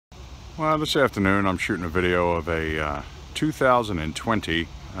Well, this afternoon I'm shooting a video of a 2020,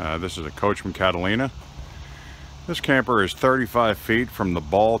 this is a Coachmen Catalina. This camper is 35 feet from the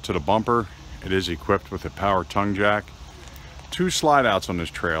ball to the bumper. It is equipped with a power tongue jack, 2 slide outs on this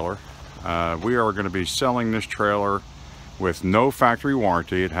trailer. We are going to be selling this trailer with no factory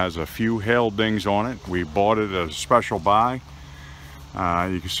warranty. It has a few hail dings on it. We bought it at a special buy.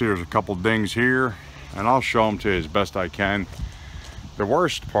 You can see there's a couple dings here, and I'll show them to you as best I can. The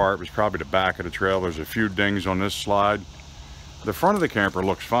worst part was probably the back of the trailer. There's a few dings on this slide. The front of the camper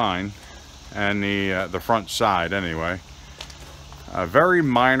looks fine, and the front side anyway. Very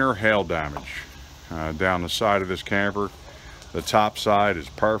minor hail damage down the side of this camper. The top side is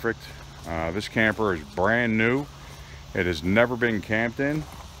perfect. This camper is brand new. It has never been camped in,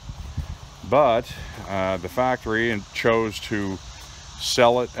 but the factory chose to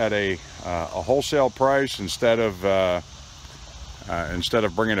sell it at a wholesale price instead of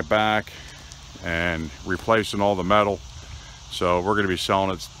bringing it back and replacing all the metal. So we're going to be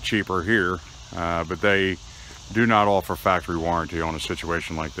selling it cheaper here, but they do not offer factory warranty on a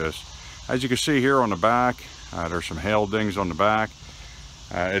situation like this. As you can see here on the back, there's some hail dings on the back.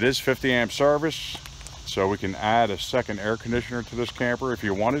 It is 50 amp service, so we can add a second air conditioner to this camper if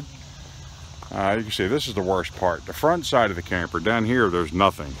you wanted. You can see this is the worst part. The front side of the camper, down here there's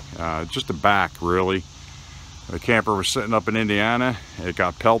nothing, just the back really. The camper was sitting up in Indiana. It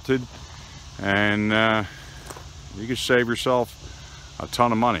got pelted, and you can save yourself a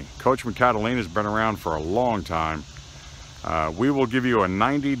ton of money. Coachmen Catalina has been around for a long time. We will give you a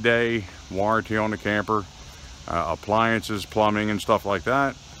 90-day warranty on the camper, appliances, plumbing, and stuff like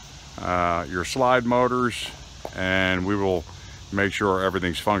that, your slide motors, and we will make sure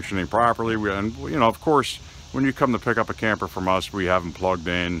everything's functioning properly. And you know, of course, when you come to pick up a camper from us, we have them plugged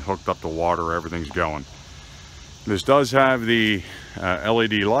in, hooked up to water, everything's going. This does have the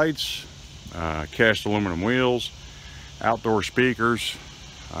LED lights, cast aluminum wheels, outdoor speakers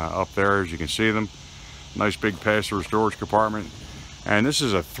up there as you can see them. Nice big pass-through storage compartment. And this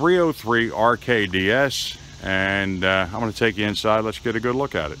is a 303RKDS, and I'm going to take you inside. Let's get a good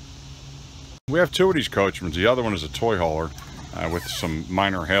look at it. We have 2 of these Coachmens. The other one is a toy hauler with some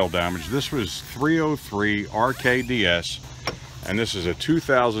minor hail damage. This was 303RKDS. And this is a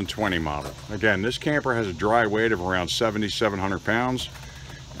 2020 model. Again, this camper has a dry weight of around 7,700 pounds.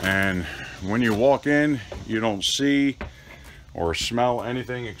 And when you walk in, you don't see or smell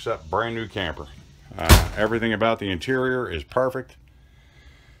anything except brand new camper. Everything about the interior is perfect.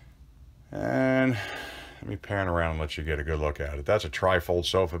 And let me pan around and let you get a good look at it. That's a tri-fold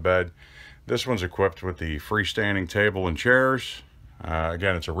sofa bed. This one's equipped with the freestanding table and chairs.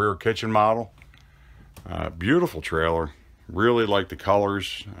 Again, it's a rear kitchen model. Beautiful trailer. Really like the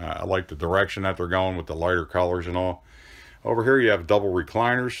colors. I like the direction that they're going with the lighter colors and all. Over here you have double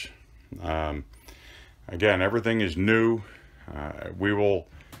recliners. Again, everything is new. We will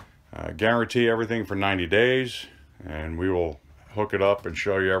guarantee everything for 90 days, and we will hook it up and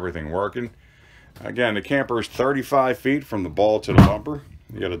show you everything working. Again, the camper is 35 feet from the ball to the bumper.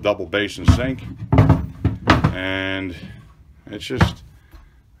 You got a double basin sink, and it's just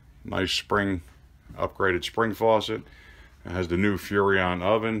nice spring, upgraded spring faucet. It has the new Furrion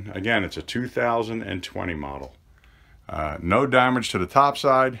oven. Again, it's a 2020 model. No damage to the top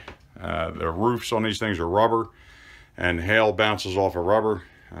side. The roofs on these things are rubber, and hail bounces off of rubber.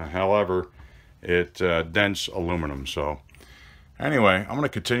 However, it dents aluminum. So anyway, I'm going to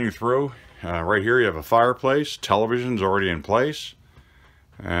continue through. Right here you have a fireplace. Television's already in place.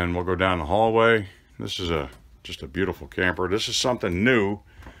 And we'll go down the hallway. This is just a beautiful camper. This is something new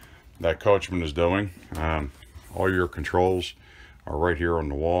that Coachmen is doing. All your controls are right here on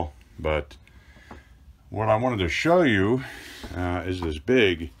the wall. But what I wanted to show you is this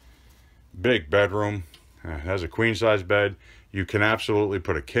big bedroom. It has a queen size bed. You can absolutely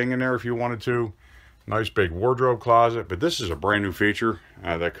put a king in there if you wanted to. Nice big wardrobe closet. But this is a brand new feature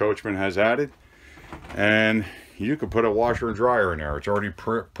that Coachmen has added. And you can put a washer and dryer in there. It's already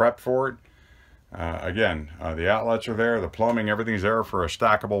prepped for it. Again, the outlets are there. The plumbing, everything's there for a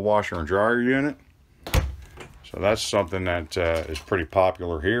stackable washer and dryer unit. So that's something that is pretty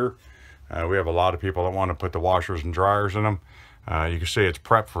popular here. We have a lot of people that want to put the washers and dryers in them. You can see it's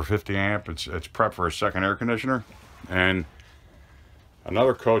prepped for 50 amp. It's prepped for a second air conditioner. And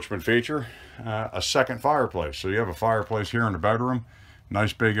another Coachmen feature, a second fireplace. So you have a fireplace here in the bedroom.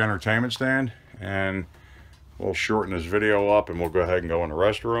 Nice big entertainment stand. And we'll shorten this video up and we'll go ahead and go in the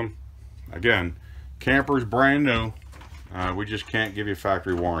restroom. Again, camper's brand new. We just can't give you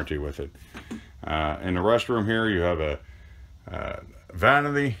factory warranty with it. In the restroom here, you have a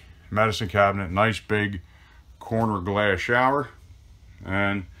vanity, medicine cabinet, nice big corner glass shower,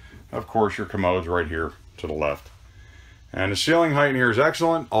 and of course, your commode's right here to the left. And the ceiling height in here is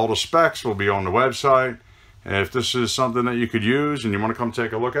excellent. All the specs will be on the website. And if this is something that you could use and you want to come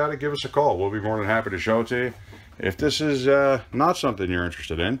take a look at it, give us a call. We'll be more than happy to show it to you. If this is not something you're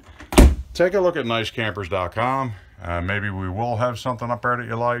interested in, take a look at nicecampers.com. Maybe we will have something up there that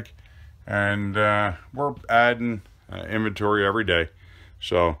you like. And we're adding inventory every day.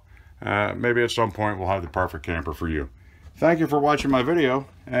 So maybe at some point we'll have the perfect camper for you. Thank you for watching my video,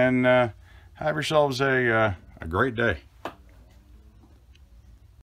 and have yourselves a great day.